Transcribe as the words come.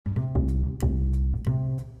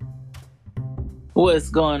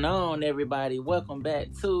What's going on, everybody? Welcome back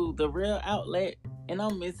to The Real Outlet. And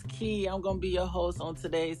I'm Miss Key. I'm going to be your host on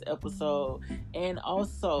today's episode. And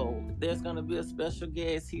also, there's going to be a special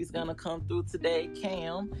guest. He's going to come through today,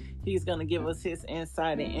 Cam. He's going to give us his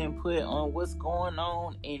insight and input on what's going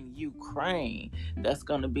on in Ukraine. That's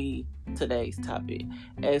going to be today's topic,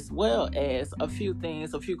 as well as a few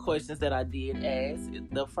questions that I did ask.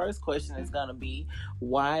 The first question is going to be,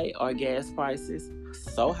 why are gas prices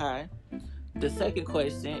so high? The second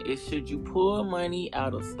question is, should you pull money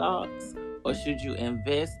out of stocks or should you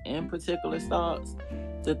invest in particular stocks?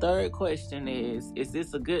 The third question is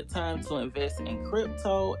this a good time to invest in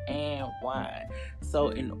crypto and why? So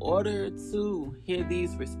in order to hear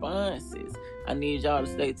these responses, I need y'all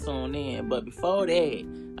to stay tuned in. But before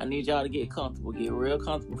that, I need y'all to get comfortable, get real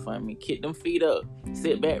comfortable for me. Kick them feet up,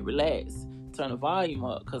 sit back, relax, turn the volume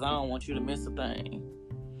up, because I don't want you to miss a thing.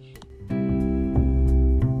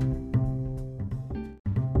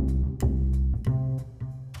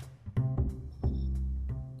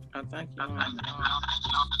 Thank you.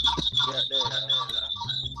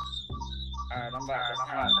 Alright, I'm back.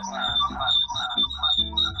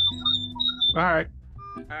 Alright.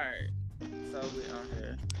 So we on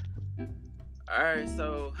here. Alright,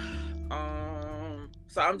 so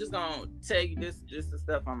I'm just gonna tell you this the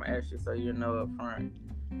stuff I'm gonna ask you so you know up front.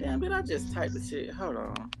 Damn it, I just typed the shit. Hold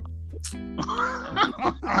on.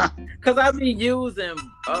 Cause I be using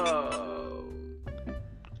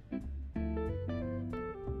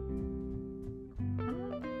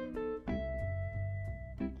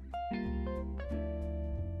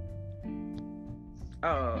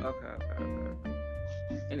okay.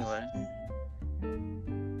 Anyway.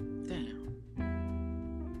 Damn.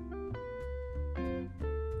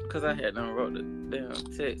 Because I had done wrote the damn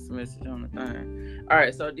text message on the thing.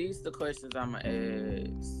 Alright, so these the questions I'm going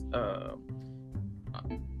to ask.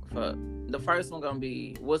 For the first one going to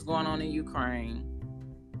be, what's going on in Ukraine?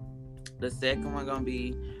 The second one going to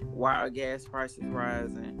be, why are gas prices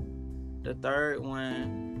rising? The third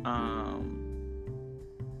one,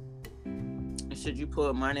 should you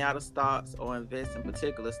put money out of stocks or invest in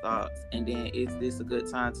particular stocks? And then, is this a good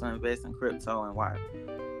time to invest in crypto and why?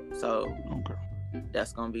 So, okay,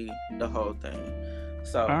 that's gonna be the whole thing.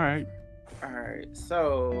 So, all right.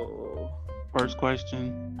 So, first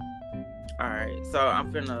question. All right. So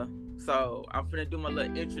I'm finna do my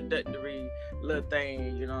little introductory little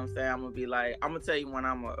thing. You know what I'm saying? I'm gonna tell you when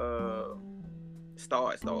I'm gonna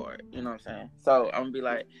start. You know what I'm saying? So I'm gonna be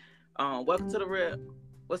like, welcome to the real.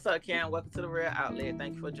 What's up, Cam? Welcome to The Real Outlet.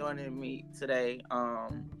 Thank you for joining me today.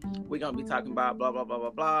 We're going to be talking about blah, blah, blah, blah,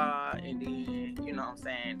 blah. And then, you know what I'm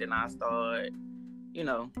saying? Then I start,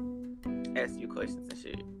 asking you questions and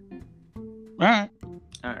shit. All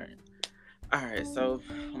right. So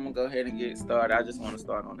I'm going to go ahead and get started. I just want to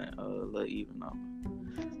start on that little even note.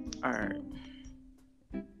 All right.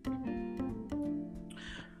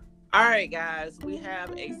 All right, guys, we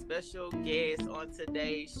have a special guest on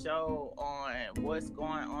today's show on what's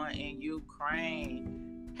going on in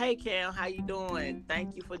Ukraine. Hey, Cam, how you doing?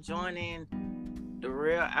 Thank you for joining The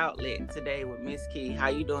Real Outlet today with Miss Key. How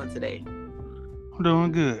you doing today? I'm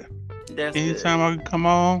doing good. That's Anytime good. I can come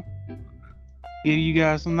on, give you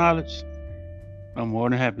guys some knowledge, I'm more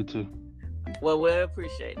than happy to. Well, we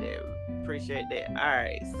appreciate that. All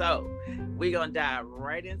right, so we're going to dive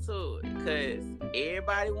right into it because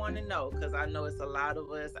everybody want to know, because I know it's a lot of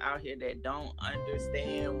us out here that don't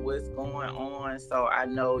understand what's going on. So I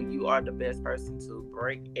know you are the best person to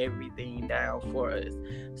break everything down for us.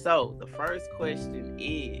 So the first question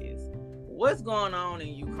is, what's going on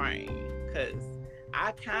in Ukraine? Because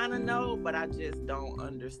I kind of know, but I just don't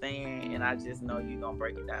understand, and I just know you're going to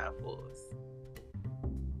break it down for us.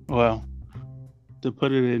 Well, to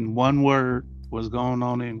put it in one word, what's going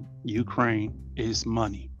on in Ukraine is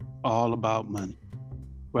money. All about money.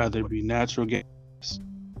 Whether it be natural gas,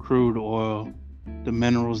 crude oil, the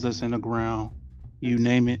minerals that's in the ground, you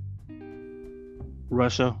name it,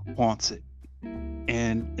 Russia wants it.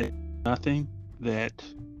 And it's nothing that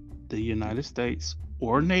the United States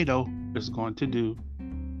or NATO is going to do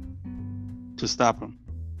to stop them.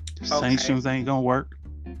 Sanctions ain't going to work.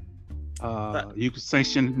 You can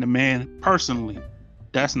sanction the man personally.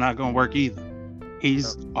 That's not going to work either.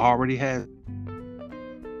 He's already had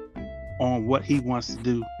on what he wants to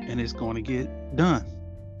do, and it's going to get done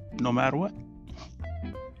no matter what.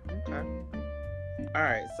 Okay. All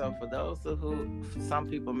right. So for those who some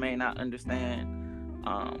people may not understand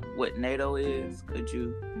what NATO is, could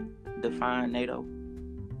you define NATO?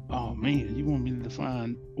 Oh man, you want me to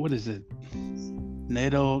define, what is it?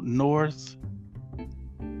 NATO North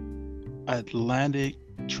Atlantic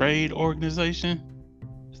Trade Organization?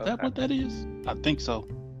 Is that Okay. what that is? I think so.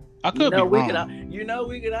 I You could be know we could. wrong.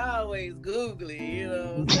 We could always Google it. You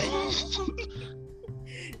know what I'm saying?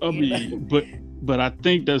 I you know. mean, but I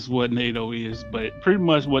think that's what NATO is. But pretty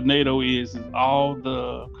much what NATO is all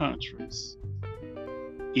the countries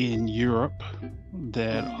in Europe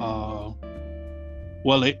that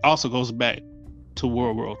well, it also goes back to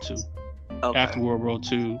World War II. Okay. After World War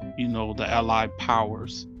II, the Allied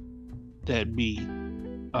powers that be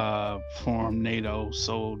formed NATO,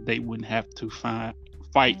 so they wouldn't have to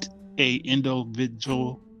fight a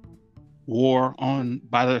individual war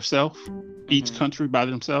by themselves, each country by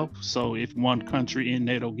themselves. So if one country in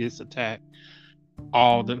NATO gets attacked,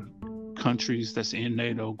 all the countries that's in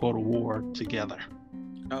NATO go to war together.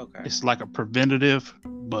 Okay. It's like a preventative,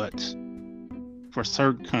 but for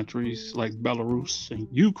certain countries like Belarus and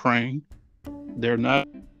Ukraine, they're not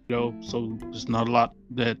NATO, so there's not a lot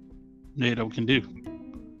that NATO can do.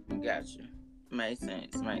 Gotcha. Makes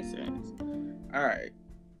sense. All right.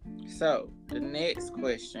 So the next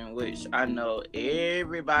question, which I know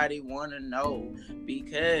everybody want to know,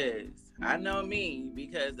 because I know me,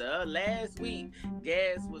 because last week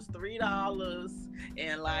gas was $3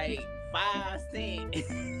 and like 5 cents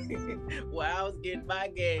where I was getting my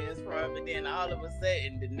gas from, and then all of a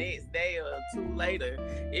sudden the next day or two later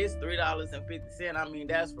it's $3.50. I mean,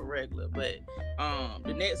 that's for regular, but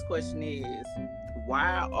the next question is,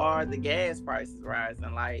 why are the gas prices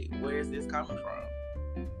rising? Like, where is this coming from?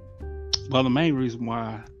 Well, the main reason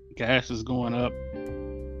why gas is going up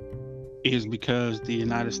is because the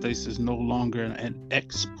United States is no longer an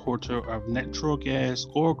exporter of natural gas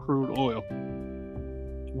or crude oil.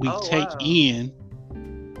 We take in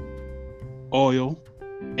oil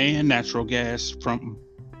and natural gas from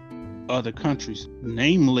other countries,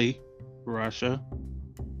 namely Russia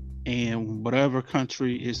and whatever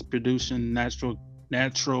country is producing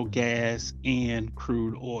natural gas and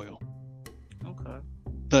crude oil. Okay.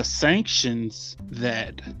 The sanctions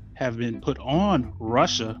that have been put on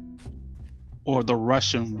Russia, or the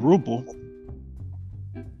Russian ruble,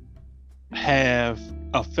 have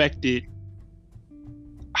affected,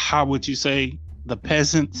 how would you say, the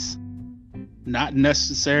peasants, not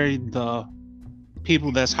necessarily the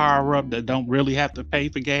people that's higher up that don't really have to pay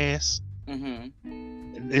for gas.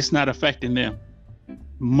 It's not affecting them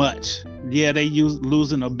much. Yeah, they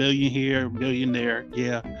losing $1 billion here, $1 billion there.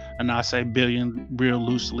 Yeah, and I say billion real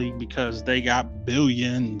loosely because they got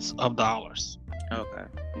billions of dollars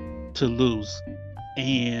to lose.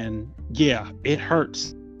 And yeah, it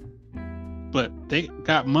hurts, but they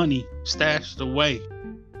got money stashed away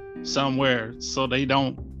somewhere, so they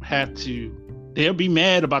don't have to. They'll be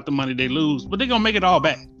mad about the money they lose, but they're gonna make it all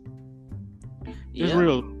back. It's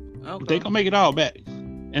real. They're gonna make it all back.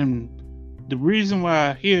 And the reason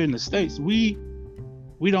why here in the States we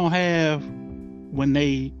don't have, when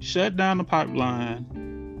they shut down the pipeline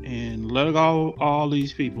and let go all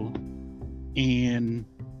these people, and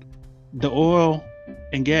the oil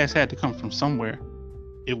and gas had to come from somewhere.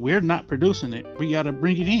 If we're not producing it, we got to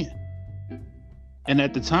bring it in. And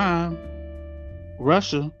at the time,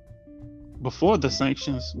 Russia, before the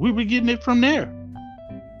sanctions, we were getting it from there.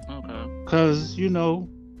 Okay. Because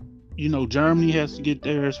Germany has to get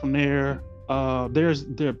theirs from there. There's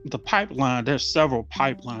the pipeline. There's several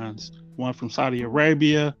pipelines. One from Saudi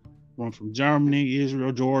Arabia, one from Germany,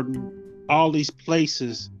 Israel, Jordan. All these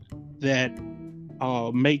places that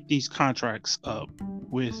make these contracts up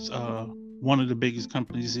with one of the biggest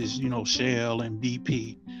companies is Shell and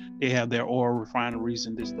BP. They have their oil refineries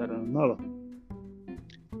and this, that, and another.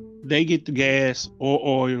 They get the gas or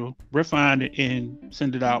oil, refine it, and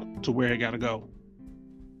send it out to where it got to go.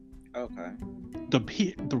 Okay.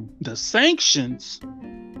 The sanctions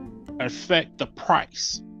affect the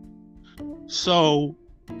price. So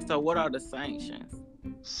what are the sanctions?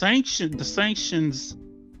 The sanctions.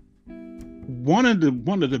 One of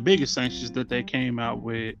the biggest sanctions that they came out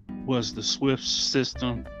with was the SWIFT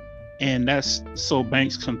system, and that's so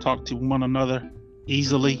banks can talk to one another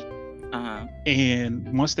easily.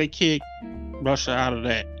 And once they kick Russia out of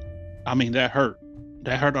that, I mean, that hurt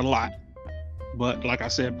a lot. But like I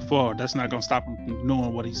said before, that's not going to stop him from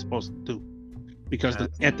doing what he's supposed to do, because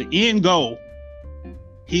at the end goal,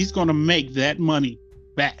 he's going to make that money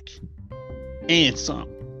back and some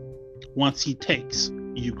once he takes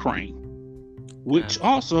Ukraine, which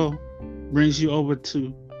also brings you over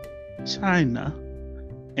to China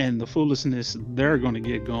and the foolishness they're going to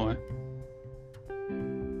get going.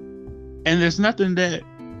 And there's nothing that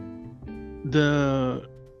the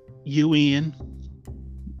UN,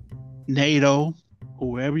 NATO,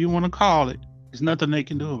 whoever you want to call it, there's nothing they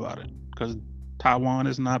can do about it, because Taiwan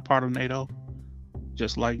is not part of NATO,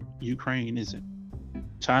 just like Ukraine isn't.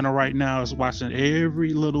 China right now is watching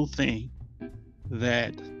every little thing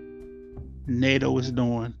that NATO is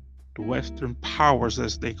doing, the Western powers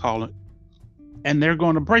as they call it, and they're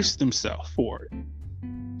going to brace themselves for it.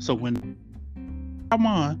 So when come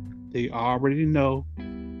on, they already know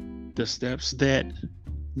the steps that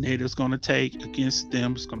NATO's going to take against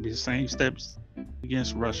them. It's going to be the same steps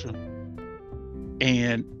against Russia,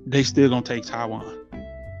 and they still going to take Taiwan.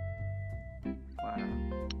 Wow.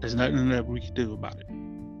 There's nothing that we can do about it.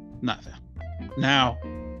 Nothing. Now,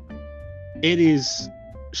 it is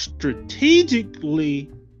strategically,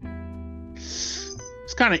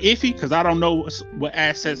 it's kind of iffy because I don't know what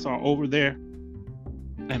assets are over there,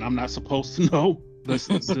 and I'm not supposed to know. Let's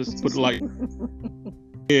just put it like,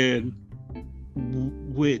 and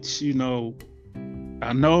which, you know,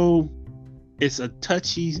 I know it's a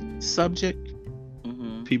touchy subject.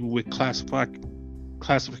 Mm-hmm. People with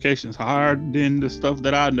classifications higher than the stuff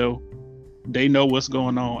that I know, they know what's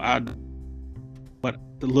going on. But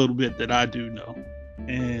the little bit that I do know,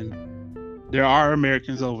 and there are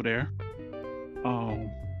Americans over there.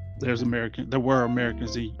 There were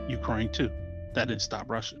Americans in Ukraine too. That didn't stop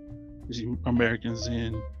Russia. There's Americans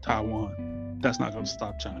in Taiwan. That's not going to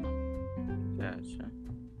stop China. Gotcha.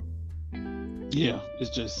 Yeah, it's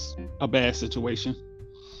just a bad situation,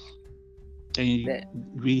 and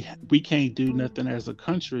we can't do nothing as a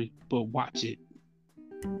country but watch it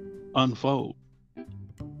unfold,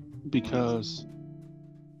 because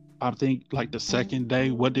I think like the second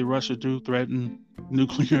day, what did Russia do? Threaten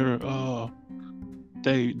nuclear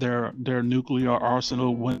their nuclear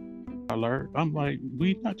arsenal went alert. I'm like,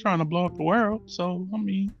 we not trying to blow up the world, so I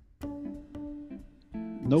mean,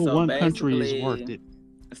 so one country is worth it.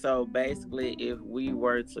 So basically, if we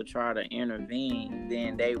were to try to intervene,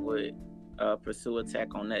 then they would pursue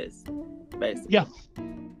attack on us, basically. Yeah.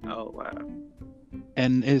 Oh wow.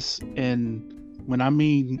 And when I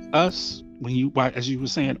mean us, as you were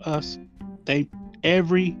saying us,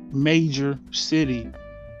 every major city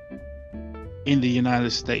in the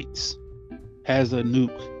United States has a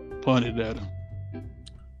nuke pointed at them.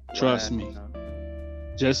 Trust me.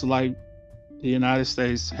 Just like the United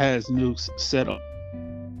States has nukes set up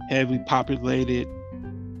heavily populated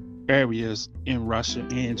areas in Russia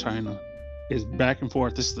and China. It's back and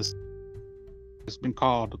forth. It's been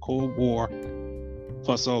called the Cold War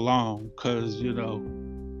for so long because, you know,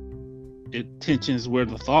 tensions were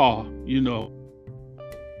the thaw, you know,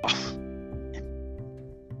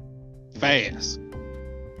 fast.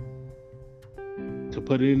 To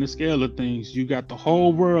put it in the scale of things, you got the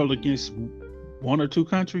whole world against one or two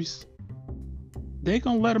countries. They're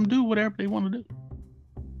going to let them do whatever they want to do.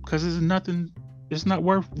 Because it's not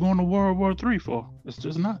worth going to World War III for. It's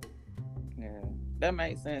just not. Yeah, that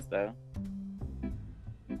makes sense though.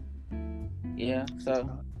 Yeah, so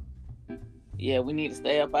yeah, we need to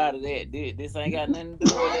stay up out of that. This ain't got nothing to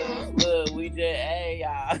do with this. Look, we just, hey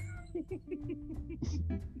y'all.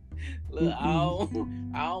 Look, I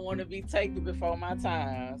don't want to be taken before my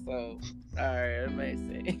time. So, all right, that makes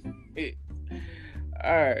sense.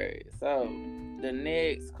 All right, so the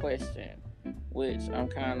next question, which I'm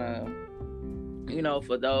kind of, you know,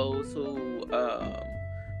 for those who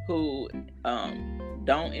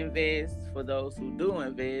don't invest, for those who do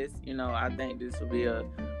invest, you know, I think this will be a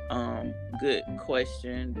good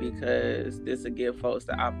question because this will give folks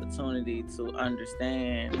the opportunity to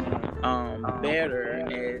understand better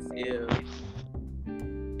as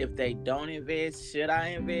if they don't invest, should I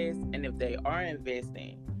invest? And if they are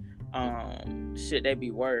investing, should they be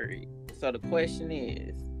worried? So the question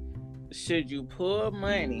is, should you pull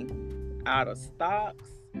money out of stocks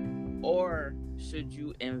or should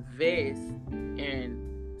you invest in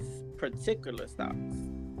particular stocks?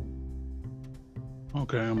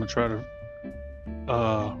 Okay, I'm gonna try to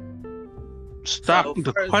stop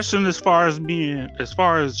the question as far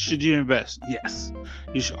as should you invest? Yes,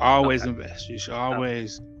 you should always invest. You should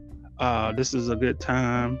always. This is a good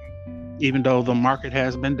time, even though the market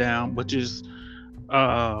has been down, which is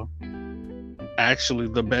actually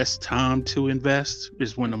the best time to invest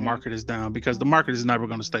is when the market is down, because the market is never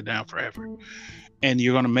going to stay down forever, and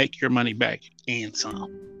you're going to make your money back and some.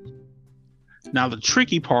 Now, the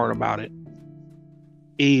tricky part about it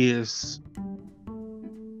is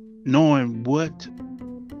knowing what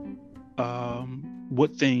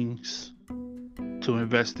things to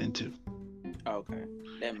invest into. Okay,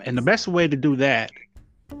 that makes and the best way to do that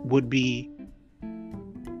would be,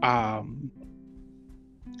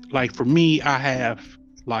 like for me, I have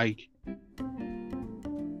like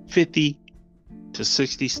 50 to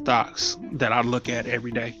 60 stocks that I look at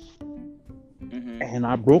every day. Mm-hmm. And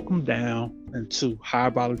I broke them down into high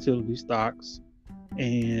volatility stocks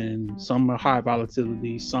and some are high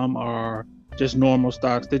volatility, some are just normal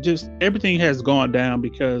stocks. That just everything has gone down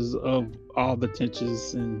because of all the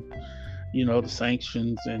tensions and the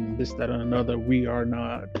sanctions and this, that, and another. We are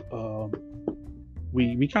not.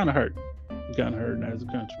 We kind of hurt. We kind of hurt as a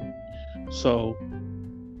country. So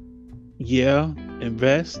yeah,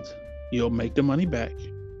 invest. You'll make the money back.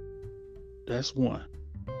 That's one.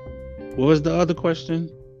 What was the other question?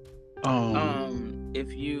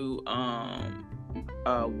 If you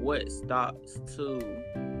what stocks to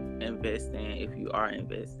invest in if you are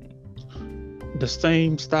investing? The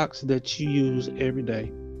same stocks that you use every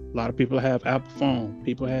day. A lot of people have Apple phone.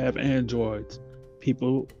 People have Androids.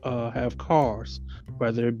 People have cars,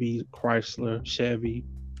 whether it be Chrysler, Chevy,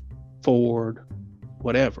 Ford,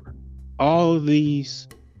 whatever. All of these,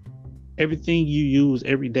 everything you use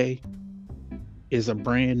every day is a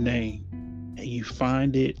brand name, and you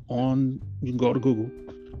find it on. You can go to Google,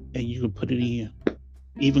 and you can put it in.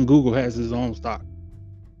 Even Google has its own stock,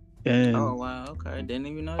 and Oh wow, okay, didn't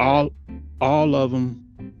even know all that. all of them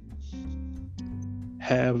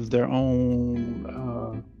have their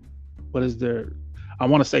own. What is their? I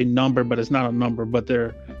want to say number, but it's not a number, but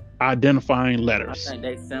they're identifying I letters. think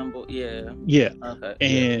they symbol, yeah. Yeah, Okay, yeah.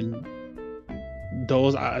 and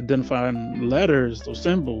those identifying letters, those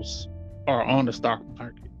symbols, are on the stock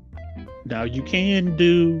market. Now you can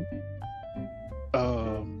do.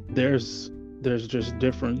 There's just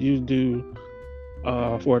different. You do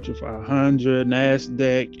Fortune 500,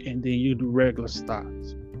 Nasdaq, and then you do regular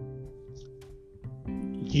stocks.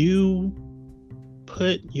 You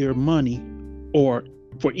put your money, or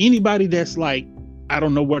for anybody that's like, I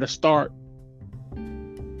don't know where to start.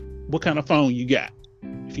 What kind of phone you got?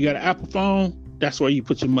 If you got an Apple phone, that's where you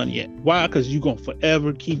put your money at. Why? Because you're gonna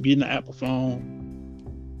forever keep getting the Apple phone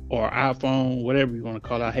or iPhone, whatever you want to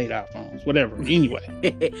call it. I hate iPhones, whatever.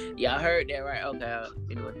 Anyway, Yeah, I heard that, right? Okay.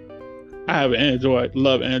 Anyway. I have an Android,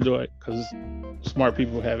 love Android because smart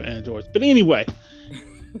people have Androids. But anyway,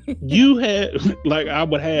 you had like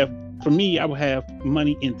for me, I would have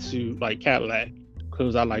money into like Cadillac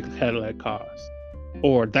because I like Cadillac cars,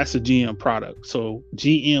 or that's a GM product. So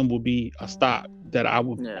GM will be a stock that I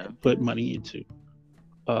would put money into.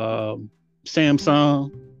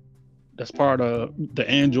 Samsung, that's part of the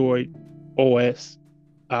Android OS.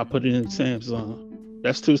 I put it in Samsung.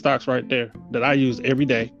 That's two stocks right there that I use every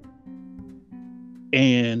day.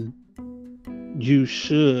 And you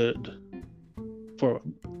should, for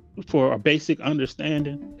a basic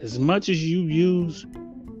understanding, as much as you use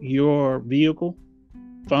your vehicle,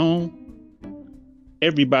 phone,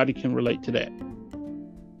 everybody can relate to that.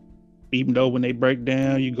 Even though when they break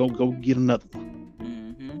down, you go get another one.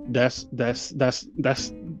 Mm-hmm.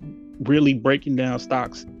 That's really breaking down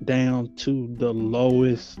stocks down to the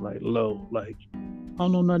lowest, like low. Like, I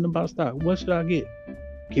don't know nothing about stock. What should I get?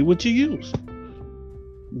 Get what you use.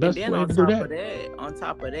 Best and then on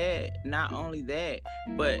top of that, not only that,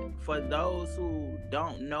 but for those who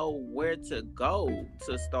don't know where to go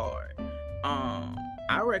to start,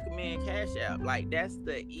 I recommend Cash App. Like, that's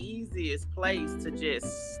the easiest place to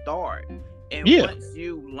just start. And once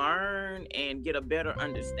you learn and get a better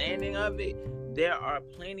understanding of it, there are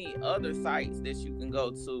plenty other sites that you can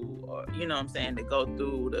go to, or, to go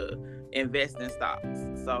through the investing stocks.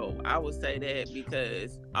 So I would say that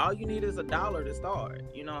because all you need is $1 to start.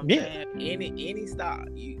 You know what I'm saying? Any stock.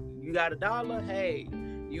 You got $1, hey,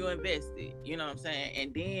 you invested. You know what I'm saying?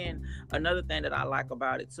 And then another thing that I like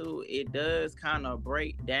about it too, it does kind of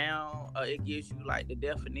break down, it gives you like the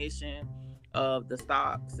definition of the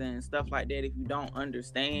stocks and stuff like that. If you don't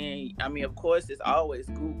understand, I mean, of course, it's always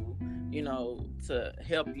Google, to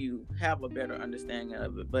help you have a better understanding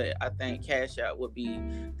of it. But I think Cash App would be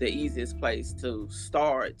the easiest place to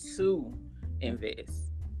start to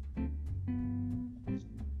invest.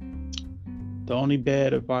 The only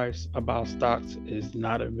bad advice about stocks is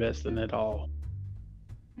not investing at all.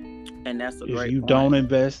 And that's a great point. If you don't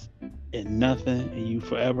invest in nothing and you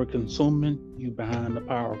forever consuming, you behind the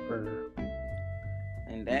power curve.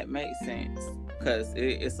 And that makes sense because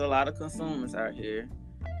it's a lot of consumers out here.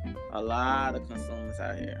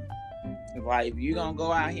 Like, if you're gonna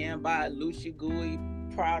go out here and buy Lucy Gui,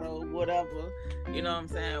 Prado, whatever, you know what I'm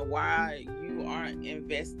saying, why you aren't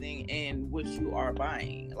investing in what you are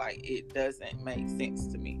buying? Like, it doesn't make sense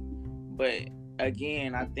to me. But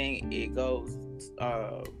again, I think it goes,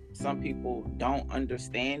 some people don't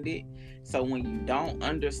understand it. So when you don't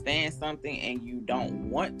understand something and you don't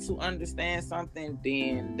want to understand something,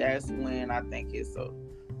 then that's when I think it's a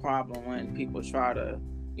problem when people try to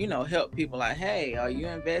help people like, hey, are you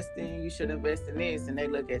investing? You should invest in this, and they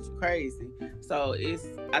look at you crazy. So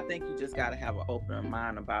I think you just got to have an open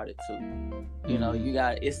mind about it too.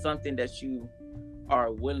 It's something that you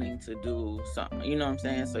are willing to do something, you know what I'm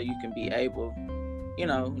saying? So you can be able,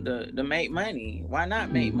 to make money. Why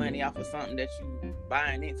not make money off of something that you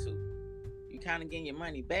buying into? You kind of getting your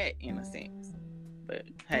money back in a sense. But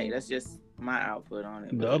hey, that's just my output on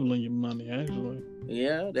it. Doubling your money, actually.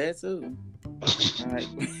 Yeah, that too. Right.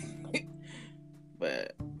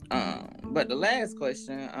 But the last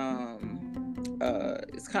question,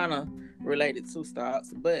 it's kind of related to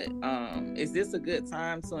stocks, but is this a good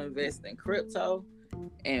time to invest in crypto,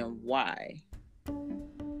 and why?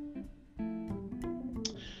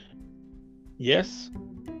 Yes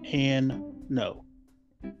and no.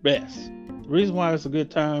 Yes. The reason why it's a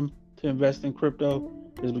good time to invest in crypto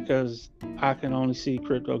is because I can only see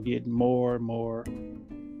crypto getting more and more.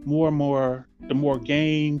 The more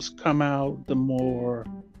games come out, the more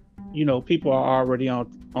people are already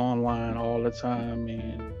online all the time,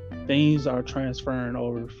 and things are transferring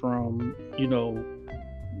over from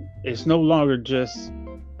it's no longer just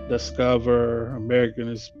Discover,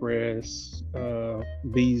 American Express,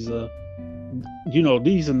 Visa.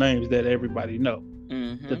 These are names that everybody know.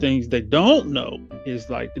 Mm-hmm. The things they don't know is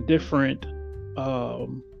like the different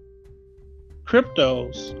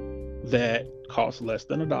cryptos that cost less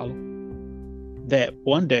than $1 that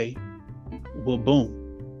one day will boom.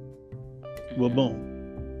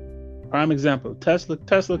 Prime example,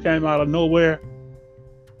 Tesla came out of nowhere,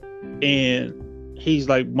 and he's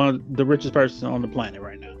like the richest person on the planet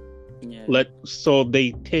right now. Yeah. So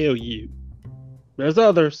they tell you. There's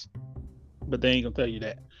others, but they ain't gonna tell you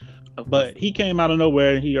that. Okay. But he came out of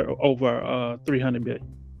nowhere, and he over 300 billion.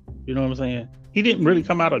 You know what I'm saying? He didn't really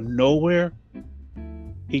come out of nowhere.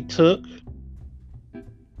 He took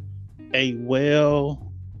a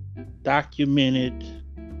well documented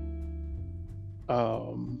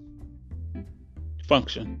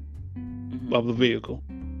function of the vehicle.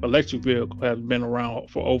 Electric vehicle has been around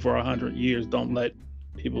for over 100 years. Don't let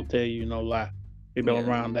people tell you no lie. They've been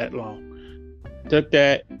around that long. Took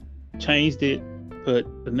that, changed it, put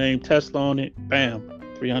the name Tesla on it, bam,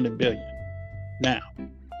 300 billion. Now,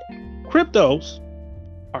 cryptos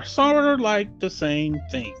are sort of like the same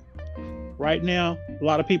thing. Right now, a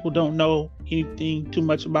lot of people don't know anything too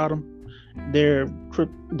much about them.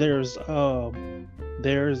 There's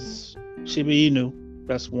Shiba Inu,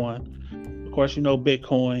 that's one. Of course,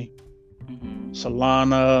 Bitcoin,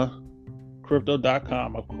 Solana,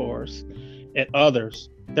 Crypto.com, of course, and others.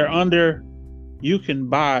 You can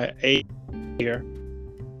buy a pair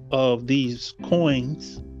of these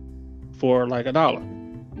coins for like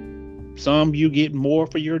 $1. Some you get more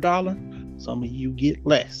for your $1, some of you get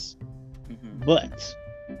less. But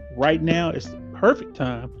right now it's the perfect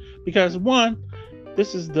time because one,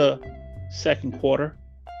 this is the second quarter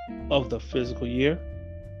of the fiscal year,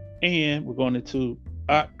 and we're going into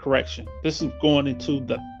correction. This is going into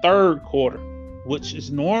the third quarter, which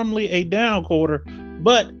is normally a down quarter,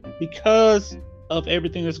 but because of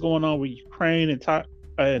everything that's going on with Ukraine and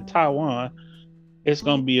Taiwan, it's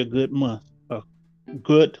going to be a good month, a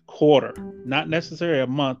good quarter. Not necessarily a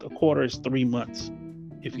month. A quarter is 3 months,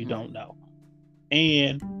 if you don't know.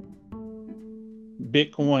 And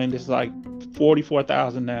Bitcoin is like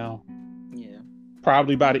 44,000 now. Yeah.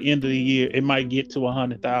 Probably by the end of the year, it might get to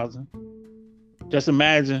 100,000. Just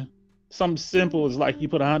imagine something simple is like you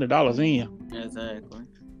put $100 in. Exactly.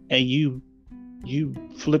 And you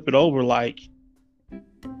flip it over like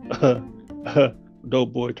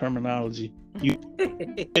dope boy terminology. You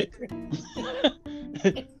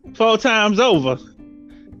 4 times over.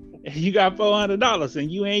 You got $400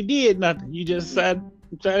 and you ain't did nothing. You just sat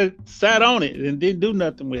on it and didn't do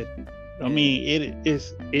nothing with it. I mean,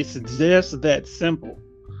 it's just that simple.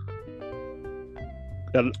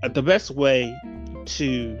 The best way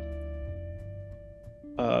to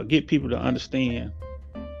get people to understand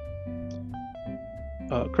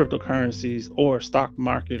cryptocurrencies or stock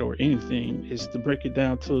market or anything is to break it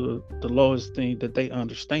down to the lowest thing that they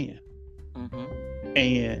understand.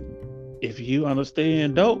 And if you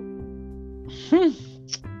understand dope,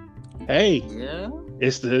 hey,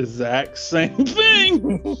 it's the exact same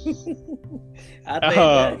thing.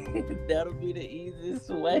 I think that'll be the easiest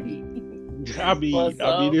way. I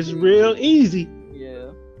mean, it's real easy.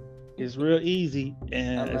 Yeah, it's real easy,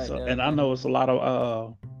 and I know it's a lot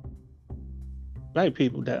of black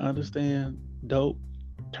people that understand dope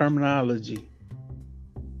terminology,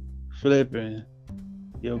 flipping,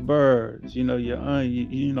 your birds, your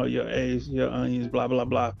onion, your eggs, your onions, blah blah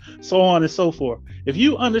blah, so on and so forth. If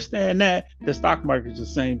you understand that, the stock market is the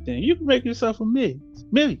same thing. You can make yourself a millions,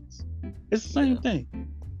 millions. It's the same Yeah. thing,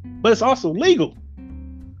 but it's also legal.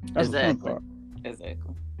 That's the fun Exactly. part.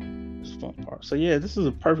 Exactly. That's the fun part. So yeah, this is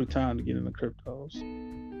a perfect time to get into cryptos.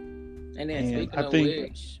 And then And speaking I of think,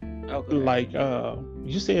 which, oh, go ahead. like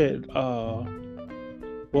you said,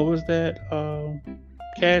 what was that?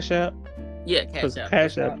 Cash App, Yeah, Cash because App for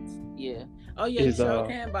Cash App stocks. Yeah. Oh yeah, you is sure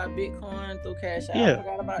can buy Bitcoin through Cash App. I yeah,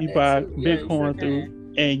 forgot about you that buy too. Yeah, you sure Bitcoin through,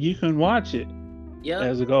 can. and you can watch it Yep.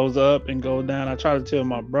 as it goes up and go down. I try to tell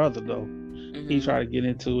my brother though, he Mhm. tried to get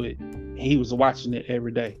into it. He was watching it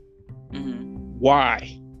every day. Mhm.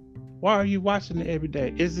 Why? Why are you watching it every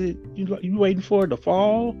day? Is it you waiting for it to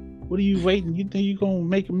fall? What are you waiting? You think you're gonna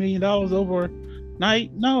make $1 million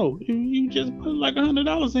overnight? No, you just put like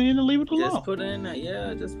 $100 in and leave it Just alone. put it in there.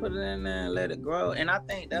 Yeah, just put it in there and let it grow. And I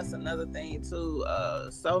think that's another thing too.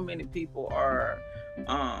 So many people are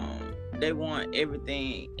they want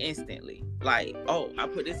everything instantly. Like, oh, I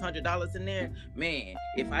put this $100 in there. Man,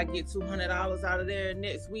 if I get $200 out of there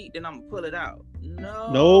next week, then I'm gonna pull it out.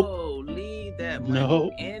 Nope, No, leave that money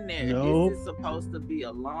nope, in there. This nope. is supposed to be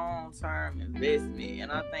a long-term investment.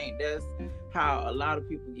 And I think that's how a lot of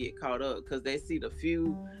people get caught up because they see the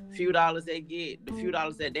few dollars they get, the few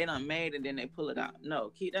dollars that they done made, and then they pull it out. No,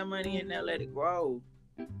 keep that money in there, let it grow.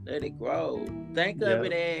 Let it grow. Think of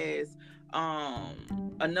Yeah. it as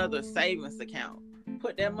another savings account.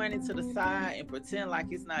 Put that money to the side and pretend like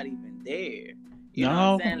it's not even there. You know what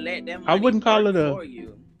I'm No, saying? Let that I money wouldn't call work it a for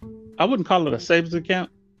you. I wouldn't call it a savings account.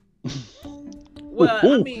 Ooh, Well, I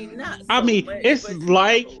ooh. mean, not I so mean, much, it's but you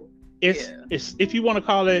like know, it's yeah, it's if you want to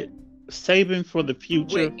call it saving for the with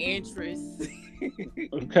future, interest.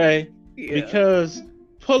 okay? Yeah. Because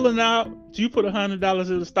pulling out, you put $100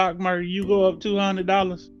 in the stock market, you go up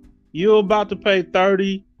 $200, you're about to pay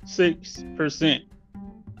 36%.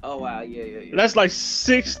 Oh wow, yeah, yeah, yeah, That's like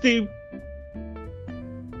 60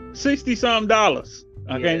 something dollars.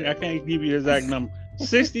 I yeah. can't give you the exact number.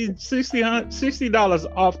 60 dollars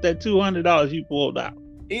off that $200 you pulled out.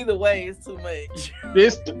 Either way, it's too much.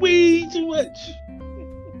 It's way too much.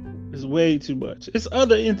 It's way too much. It's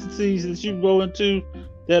other entities that you go into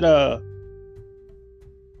that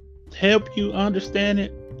help you understand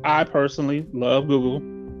it. I personally love Google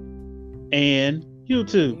and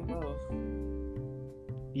YouTube. Me both.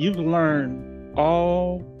 You can learn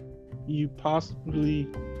all you possibly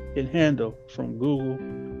can handle from Google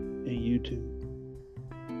and YouTube.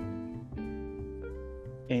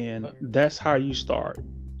 And that's how you start.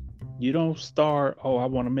 You don't start, oh, I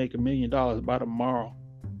want to make $1 million by tomorrow.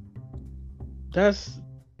 Can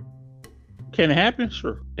it happen?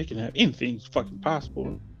 Sure, it can happen. Anything's fucking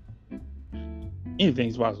possible.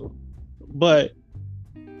 Anything's possible. But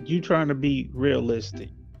you trying to be realistic.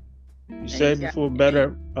 You And you saving got for a and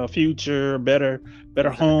better future, better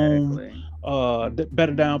home, exactly.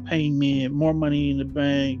 better down payment, more money in the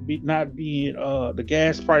bank. Not being the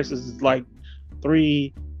gas prices is like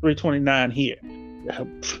 3.29 here.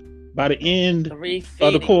 By the end of the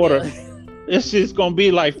 350. quarter, Yeah. it's just gonna be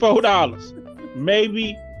like $4,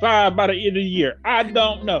 maybe $5 by the end of the year. I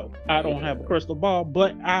don't know. I don't have a Yeah. crystal ball,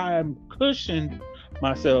 but I'm cushioned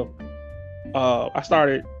myself. I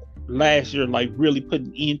started last year like really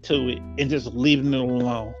putting into it and just leaving it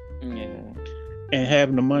alone Yeah. and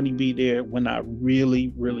having the money be there when I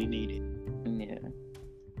really, really need it. Yeah.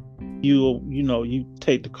 You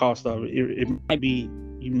take the cost of it. It might be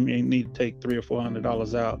you may need to take $300 or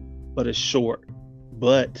 $400 out, but it's short.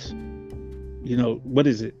 But what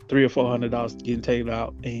is it? $300 or $400 getting taken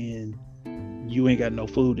out, and you ain't got no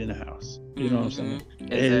food in the house. You know what I'm saying?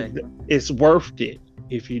 Exactly. It's worth it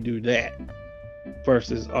if you do that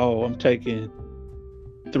versus I'm taking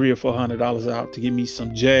 $300 or $400 out to give me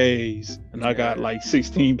some J's, and I got Yeah. like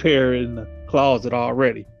 16 pair in the closet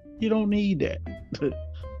already. You don't need that.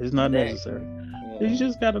 It's not necessary. Exactly. You Yeah.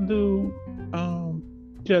 just got to do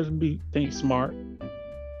just think smart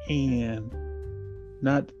and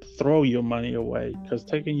not throw your money away, because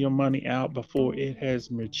taking your money out before it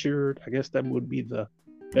has matured, I guess that would be the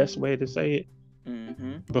best way to say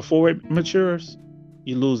it. Before it matures,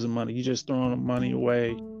 you're losing money. You're just throwing the money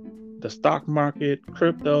away. The stock market,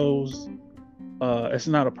 cryptos, it's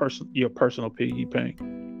not your personal piggy bank,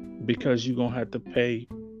 because you're gonna have to pay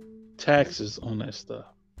taxes on that stuff.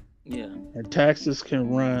 Yeah. And taxes can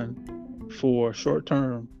run for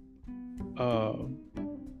short-term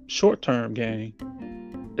gain.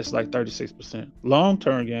 It's like 36%.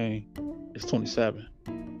 Long-term gain is 27%.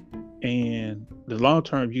 And the long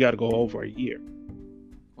term, you got to go over a year.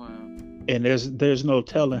 Wow. And there's no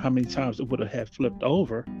telling how many times it would have had flipped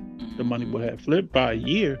over. The money would have flipped by a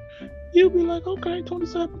year. You'd be like, okay,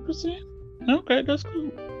 27%. Okay, that's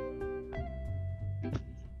cool.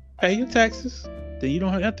 Pay your taxes. Then you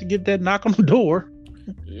don't have to get that knock on the door.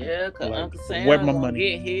 Yeah, cause Like, Uncle Sam where my gonna money?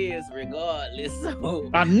 get his regardless. So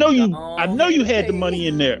I know you ahead had the and money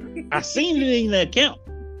in there. I seen it in that account.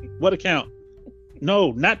 What account?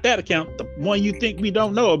 No, not that account. The one you think we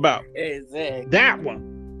don't know about. Exactly. That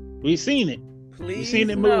one. We seen it. Please We seen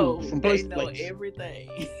it know move from place they to know place. everything.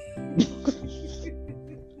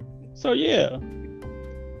 So yeah.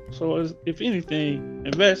 So if anything,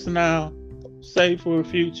 invest now, save for the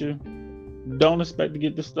future. Don't expect to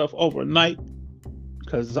get this stuff overnight,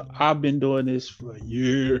 because I've been doing this for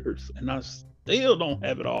years and I still don't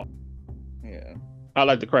have it all. Yeah. I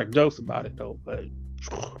like to crack jokes about it though, but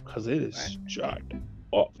because it is shot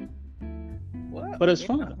off. Well, But it's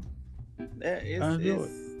fun. That is, I enjoy it.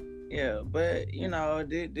 Yeah, but you know,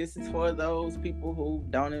 this is for those people who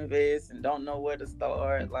don't invest and don't know where to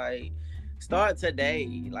start. Like, start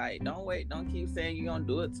today. Like, don't wait. Don't keep saying you're gonna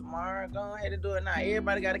do it tomorrow. Go ahead and do it now.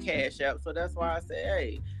 Everybody got a cash app, so that's why I said,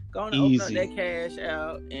 hey, go on and open up that cash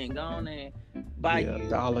out and go on and buy take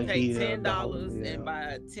 $10 and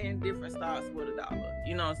buy 10 different stocks with $1.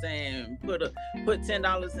 You know what I'm saying? Put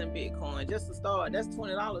 $10 in Bitcoin just to start. That's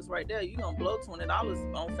 $20 right there. You're gonna blow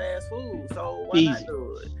 $20 on fast food. So why not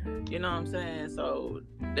do it? You know what I'm saying? So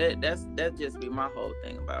that just be my whole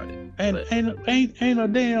thing about it. And ain't a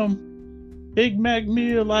damn Big Mac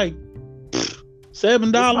meal like $7?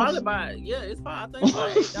 It's probably I think it's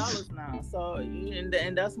about $8 now. So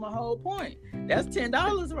and that's my whole point. That's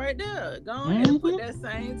 $10 right there. Go ahead and put that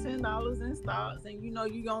same $10 in stocks, and you know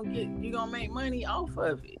you're gonna make money off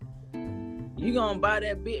of it. You're gonna buy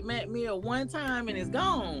that Big Mac meal one time and it's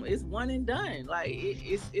gone. It's one and done. Like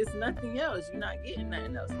it's nothing else. You're not getting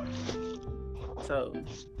nothing else from it. So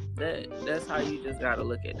that's how you just gotta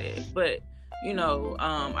look at that. But you know,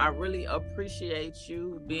 I really appreciate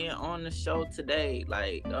you being on the show today.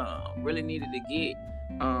 Like, really needed to get,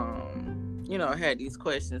 you know, I had these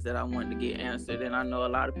questions that I wanted to get answered. And I know a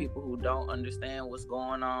lot of people who don't understand what's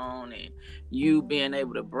going on, and you being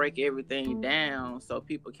able to break everything down so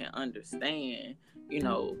people can understand, you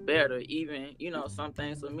know, better. Even, you know, some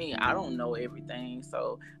things with me, I don't know everything.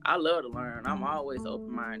 So I love to learn. I'm always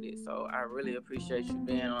open-minded. So I really appreciate you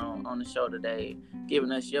being on the show today,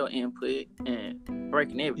 giving us your input and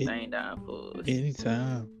breaking everything down for us.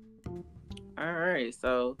 Anytime. All right.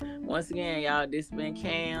 So once again, y'all, this has been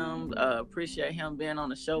Cam. Appreciate him being on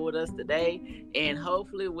the show with us today. And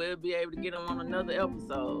hopefully we'll be able to get him on another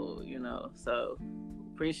episode, you know. So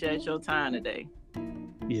appreciate your time today.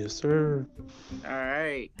 Yes, sir. All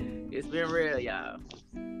right. It's been real, y'all.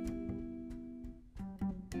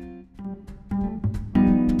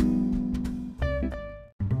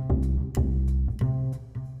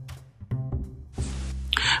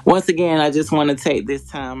 Once again, I just want to take this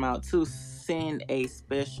time out to send a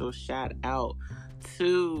special shout out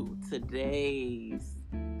to today's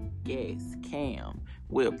guest, Cam.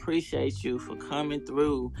 We appreciate you for coming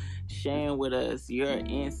through, sharing with us your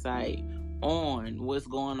insight on what's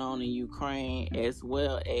going on in Ukraine, as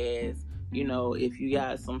well as, you know, if you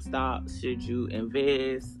got some stocks, should you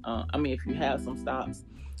invest? If you have some stocks,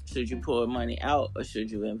 should you pull money out or should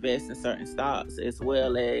you invest in certain stocks, as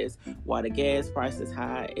well as why the gas price is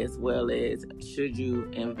high, as well as should you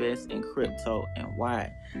invest in crypto and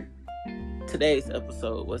why. Today's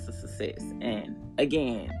episode was a success. And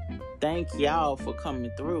again, thank y'all for coming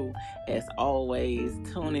through. As always,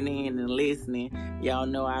 tuning in and listening. Y'all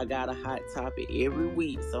know I got a hot topic every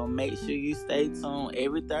week, so make sure you stay tuned.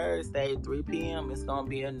 Every Thursday, 3 p.m., it's going to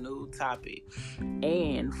be a new topic.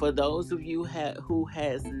 And for those of you who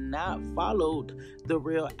has not followed The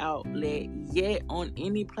Real Outlet yet on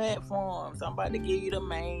any platforms, I'm about to give you the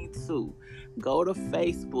main two. Go to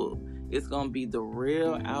Facebook. It's going to be The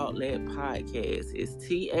Real Outlet Podcast. It's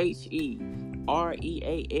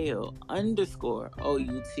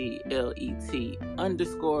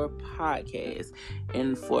THEREAL_OUTLET_podcast.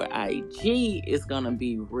 And for IG, it's going to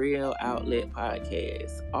be Real Outlet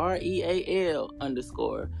Podcast.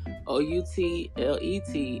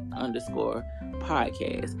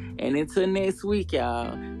 REAL_OUTLET_podcast. And until next week,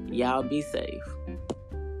 y'all be safe.